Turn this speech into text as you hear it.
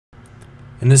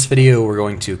In this video, we're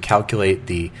going to calculate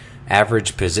the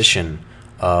average position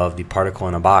of the particle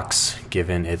in a box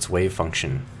given its wave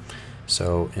function.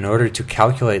 So in order to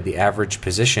calculate the average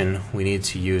position, we need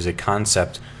to use a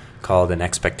concept called an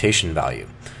expectation value.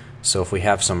 So if we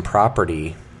have some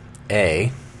property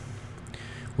A,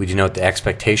 we denote the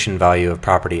expectation value of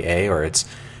property A, or its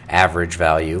average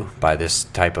value, by this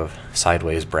type of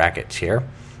sideways brackets here.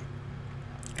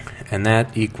 And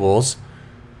that equals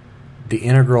the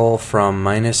integral from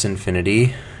minus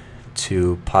infinity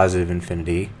to positive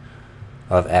infinity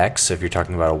of x, if you're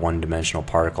talking about a one-dimensional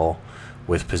particle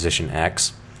with position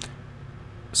x,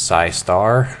 psi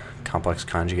star, complex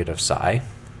conjugate of psi,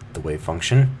 the wave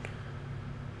function,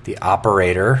 the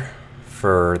operator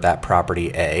for that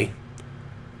property A,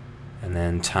 and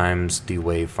then times the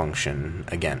wave function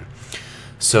again.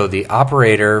 So the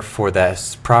operator for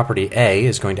this property A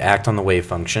is going to act on the wave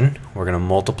function. We're going to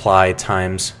multiply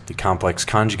times the complex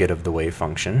conjugate of the wave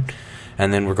function,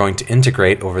 and then we're going to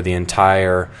integrate over the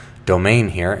entire domain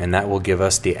here, and that will give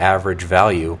us the average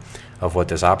value of what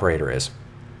this operator is.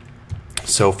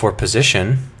 So for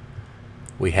position,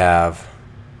 we have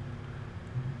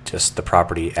just the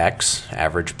property x,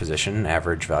 average position,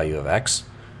 average value of x.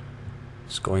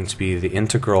 It's going to be the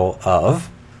integral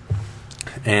of,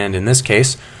 and in this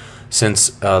case, since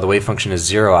the wave function is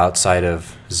 0 outside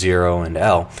of 0 and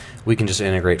L, we can just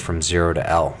integrate from 0 to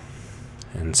L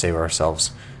and save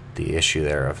ourselves the issue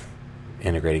there of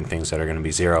integrating things that are going to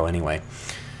be 0 anyway.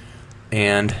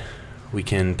 And we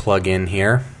can plug in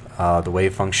here the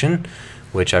wave function,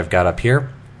 which I've got up here.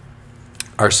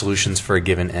 Our solutions for a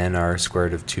given n are square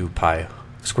root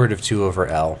of 2 over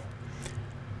L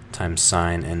times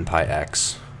sine n pi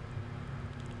x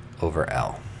over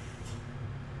L.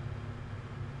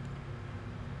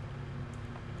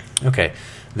 Okay,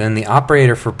 then the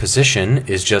operator for position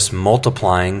is just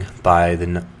multiplying by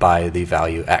the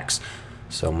value x.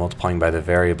 So multiplying by the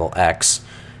variable x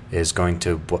is going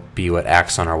to be what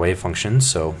acts on our wave function,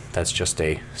 so that's just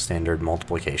a standard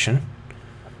multiplication.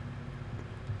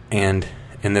 And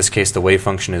in this case, the wave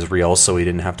function is real, so we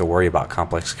didn't have to worry about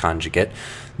complex conjugate.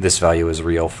 This value is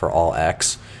real for all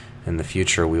x. In the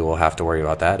future, we will have to worry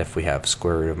about that if we have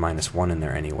square root of minus 1 in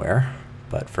there anywhere,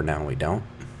 but for now we don't.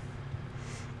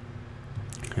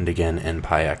 And again, n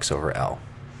pi x over L.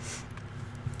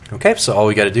 Okay, so all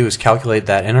we got to do is calculate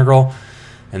that integral,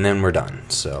 and then we're done.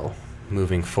 So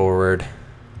moving forward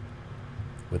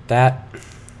with that,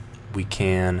 we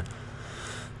can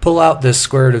pull out this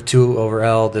square root of 2 over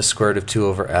L, this square root of 2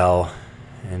 over L,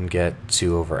 and get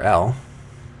 2 over L.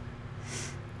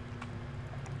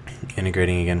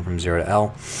 Integrating again from 0 to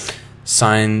L.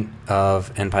 Sine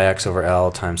of n pi x over L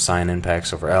times sine n pi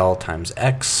x over L times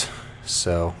x.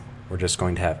 So we're just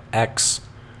going to have x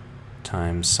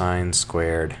times sine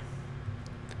squared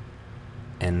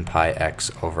n pi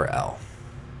x over L.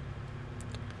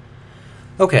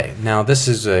 Okay, now this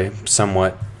is a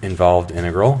somewhat involved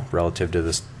integral relative to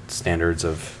the standards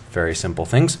of very simple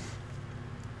things.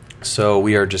 So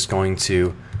we are just going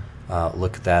to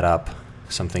look that up,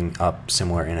 something up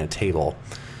similar in a table.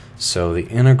 So the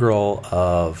integral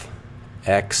of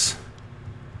x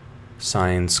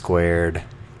sine squared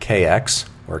kx,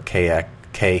 where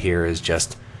k here is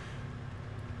just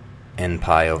n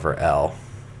pi over L.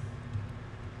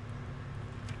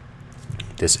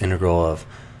 This integral of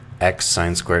x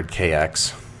sine squared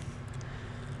kx,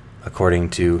 according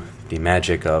to the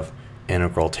magic of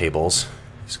integral tables,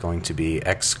 is going to be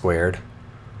x squared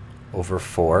over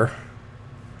 4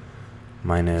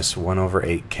 minus 1 over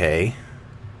 8k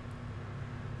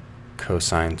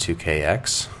cosine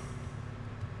 2kx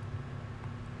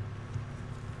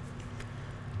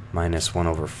minus 1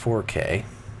 over 4k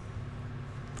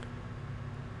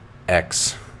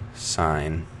x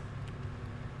sine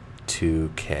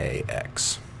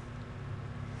 2kx.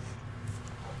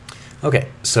 Okay,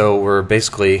 so we're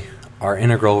basically, our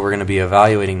integral, we're going to be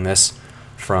evaluating this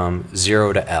from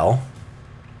 0 to L.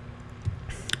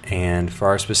 And for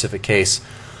our specific case,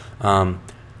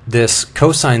 this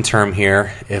cosine term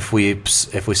here, if we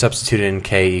substitute in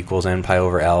k equals n pi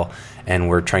over L, and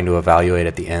we're trying to evaluate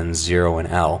at the ends 0 and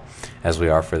L, as we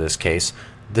are for this case,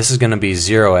 this is going to be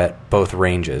 0 at both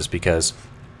ranges, because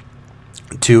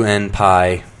 2n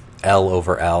pi L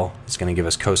over L is going to give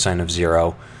us cosine of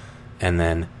 0, and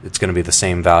then it's going to be the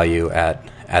same value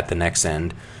at the next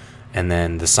end, and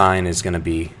then the sine is going to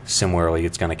be similarly,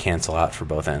 it's going to cancel out for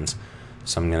both ends.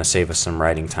 So I'm going to save us some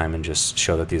writing time and just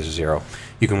show that these are 0.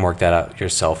 You can work that out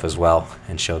yourself as well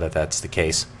and show that that's the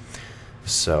case.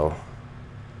 So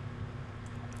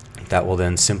that will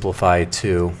then simplify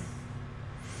to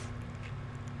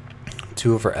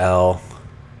 2 over L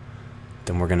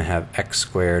then we're going to have x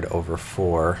squared over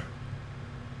 4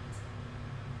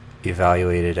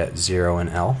 evaluated at 0 and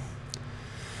L.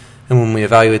 And when we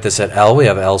evaluate this at L, we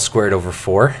have L squared over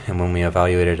 4, and when we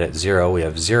evaluate it at 0, we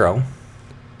have 0.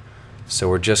 So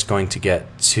we're just going to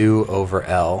get 2 over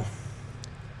L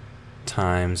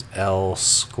times L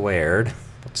squared.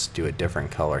 Let's do a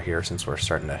different color here since we're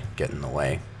starting to get in the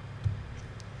way.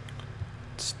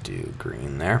 Let's do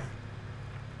green there.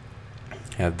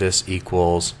 Have this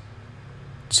equals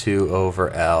 2 over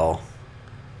L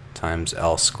times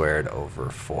L squared over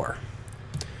 4.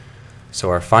 So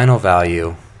our final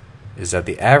value is that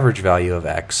the average value of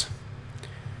x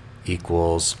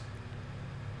equals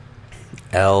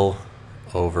L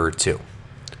over 2.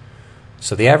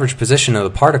 So the average position of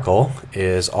the particle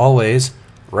is always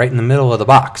right in the middle of the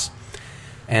box.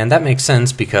 And that makes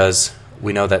sense because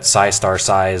we know that psi star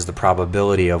psi is the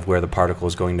probability of where the particle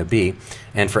is going to be.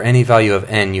 And for any value of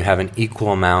n, you have an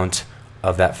equal amount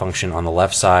of that function on the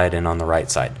left side and on the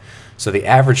right side. So the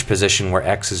average position where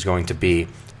x is going to be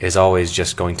is always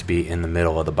just going to be in the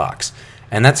middle of the box.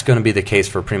 And that's going to be the case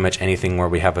for pretty much anything where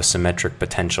we have a symmetric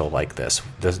potential like this.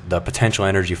 The potential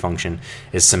energy function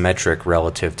is symmetric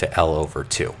relative to L over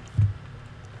 2.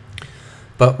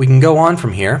 But we can go on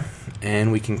from here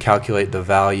and we can calculate the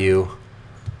value,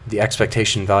 the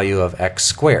expectation value of x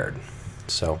squared.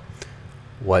 So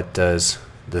what is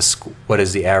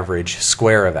the average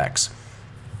square of x?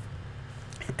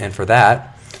 And for that,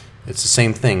 it's the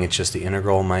same thing. It's just the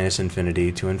integral minus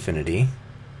infinity to infinity,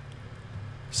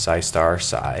 psi star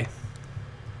psi.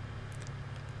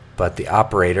 But the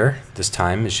operator this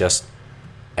time is just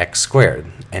x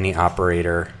squared. Any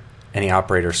operator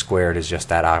squared is just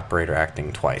that operator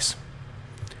acting twice,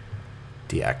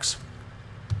 dx.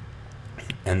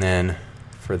 And then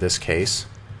for this case,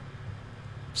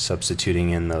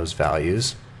 substituting in those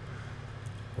values,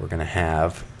 we're going to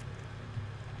have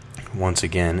once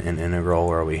again an integral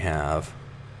where we have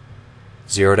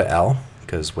 0 to L,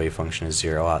 because wave function is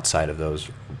 0 outside of those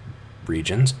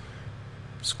regions,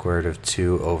 square root of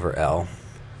 2 over L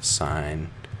sine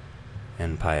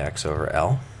n pi x over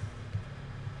L,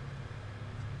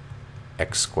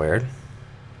 x squared,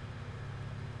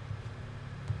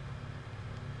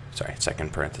 sorry,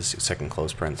 second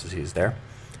close parentheses there,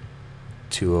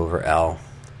 2 over L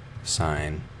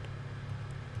sine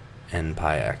n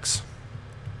pi x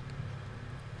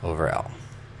over L.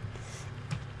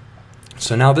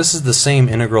 So now this is the same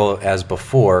integral as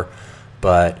before,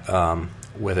 but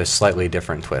with a slightly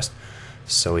different twist.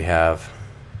 So we have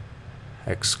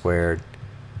x squared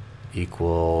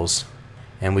equals,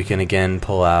 and we can again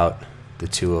pull out the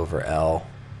 2 over L,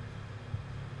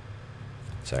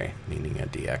 sorry, meaning a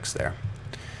dx there.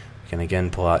 We can again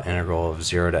pull out integral of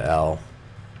 0 to L,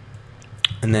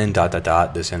 and then dot dot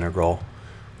dot this integral,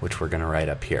 which we're going to write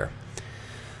up here.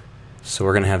 So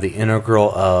we're going to have the integral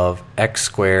of x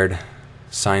squared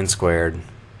sine squared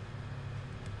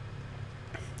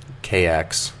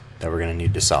kx that we're going to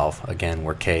need to solve, again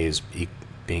where k is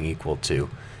being equal to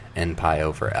n pi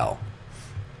over L.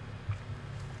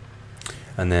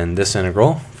 And then this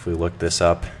integral, if we look this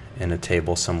up in a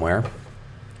table somewhere,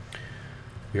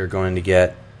 we are going to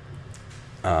get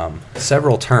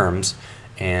several terms,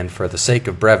 and for the sake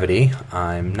of brevity,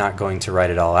 I'm not going to write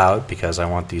it all out because I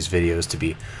want these videos to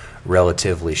be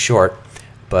relatively short.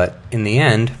 But in the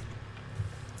end,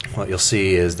 what you'll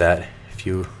see is that if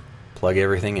you plug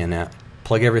everything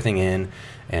in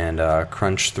and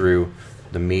crunch through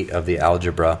the meat of the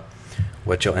algebra,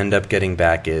 what you'll end up getting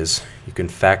back is you can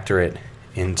factor it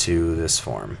into this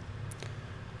form: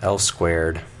 L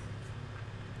squared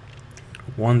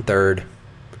 1/3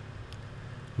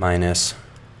 minus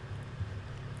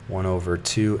 1 over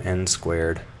 2n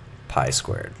squared pi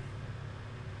squared.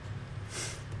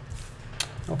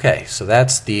 Okay, so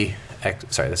that's the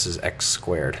this is x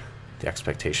squared, the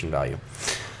expectation value.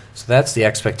 So that's the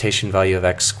expectation value of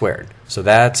x squared. So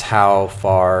that's how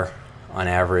far on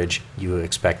average you would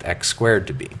expect x squared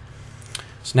to be.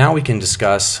 So now we can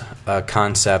discuss a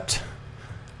concept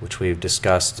which we've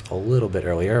discussed a little bit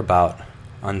earlier about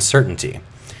uncertainty.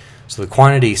 So the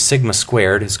quantity sigma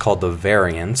squared is called the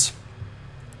variance,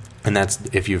 and that's,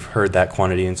 if you've heard that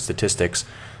quantity in statistics,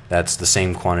 that's the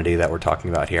same quantity that we're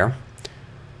talking about here.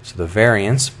 So the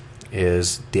variance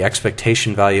is the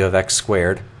expectation value of x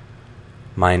squared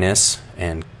minus,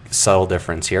 and subtle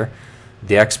difference here,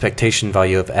 the expectation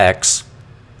value of x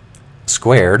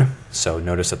squared. So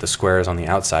notice that the square is on the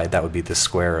outside. That would be the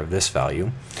square of this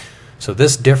value. So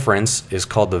this difference is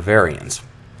called the variance.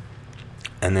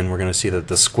 And then we're going to see that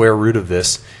the square root of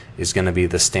this is going to be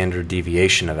the standard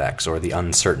deviation of x, or the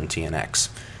uncertainty in x.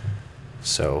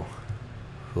 So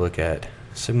look at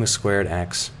sigma squared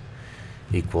x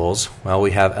equals, well,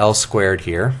 we have L squared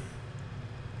here.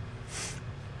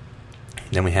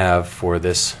 Then we have, for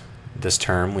this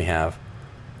term, we have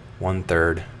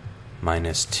 1/3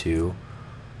 minus 2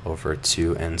 over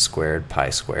 2n squared pi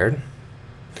squared.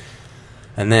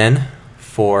 And then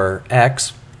for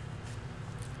x,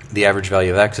 the average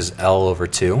value of x is L over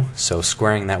 2. So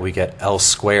squaring that, we get L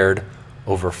squared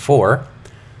over 4.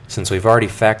 Since we've already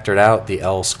factored out the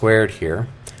L squared here,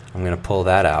 I'm going to pull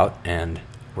that out, and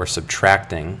we're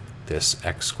subtracting this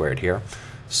x squared here.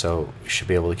 So you should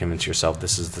be able to convince yourself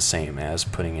this is the same as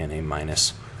putting in a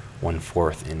minus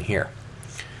 1/4 in here.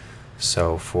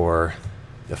 So for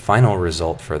the final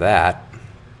result for that,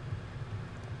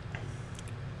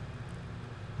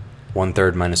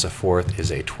 1/3 minus 1/4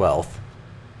 is a 1/12.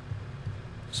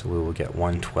 So we will get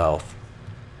 1/12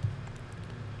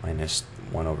 minus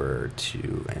 1 over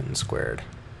 2n squared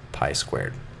pi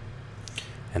squared.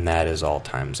 And that is all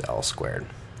times L squared.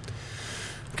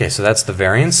 Okay, so that's the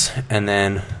variance. And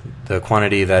then the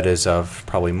quantity that is of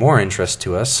probably more interest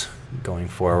to us going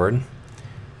forward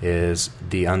is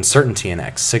the uncertainty in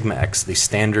x, sigma x, the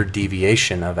standard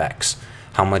deviation of x.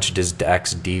 How much does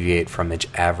x deviate from its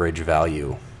average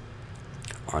value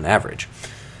on average?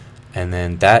 And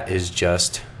then that is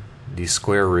just the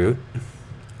square root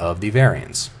of the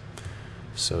variance.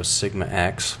 So sigma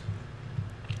x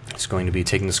is going to be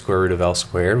taking the square root of L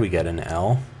squared. We get an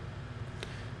L.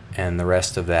 And the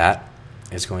rest of that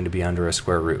is going to be under a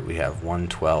square root. We have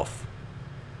 1/12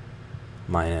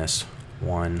 minus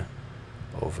 1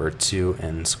 over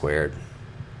 2n squared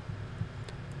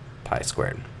pi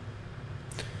squared.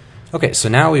 Okay, so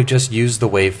now we've just used the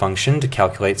wave function to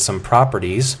calculate some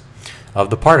properties of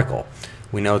the particle.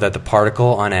 We know that the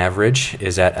particle on average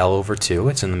is at L over 2.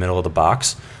 It's in the middle of the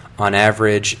box. On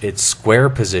average, its square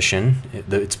position,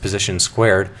 its position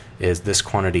squared, is this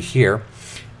quantity here.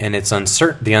 And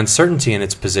the uncertainty in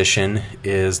its position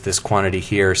is this quantity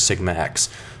here, sigma x.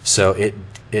 So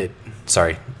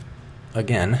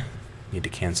again, need to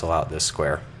cancel out this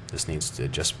square. This needs to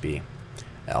just be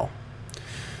L.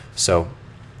 So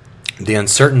the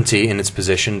uncertainty in its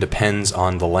position depends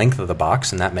on the length of the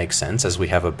box, and that makes sense. As we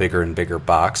have a bigger and bigger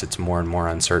box, it's more and more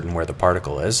uncertain where the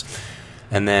particle is.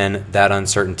 And then that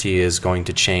uncertainty is going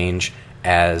to change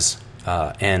as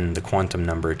n, the quantum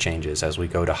number, changes. As we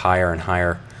go to higher and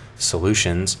higher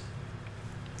solutions,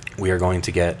 we are going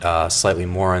to get slightly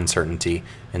more uncertainty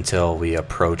until we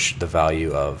approach the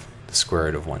value of the square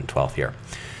root of 1/12 here.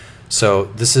 So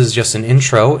this is just an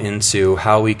intro into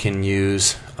how we can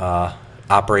use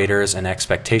operators and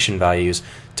expectation values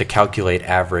to calculate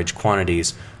average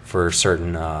quantities for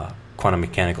certain quantum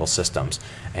mechanical systems,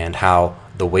 and how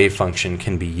the wave function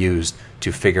can be used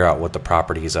to figure out what the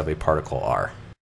properties of a particle are.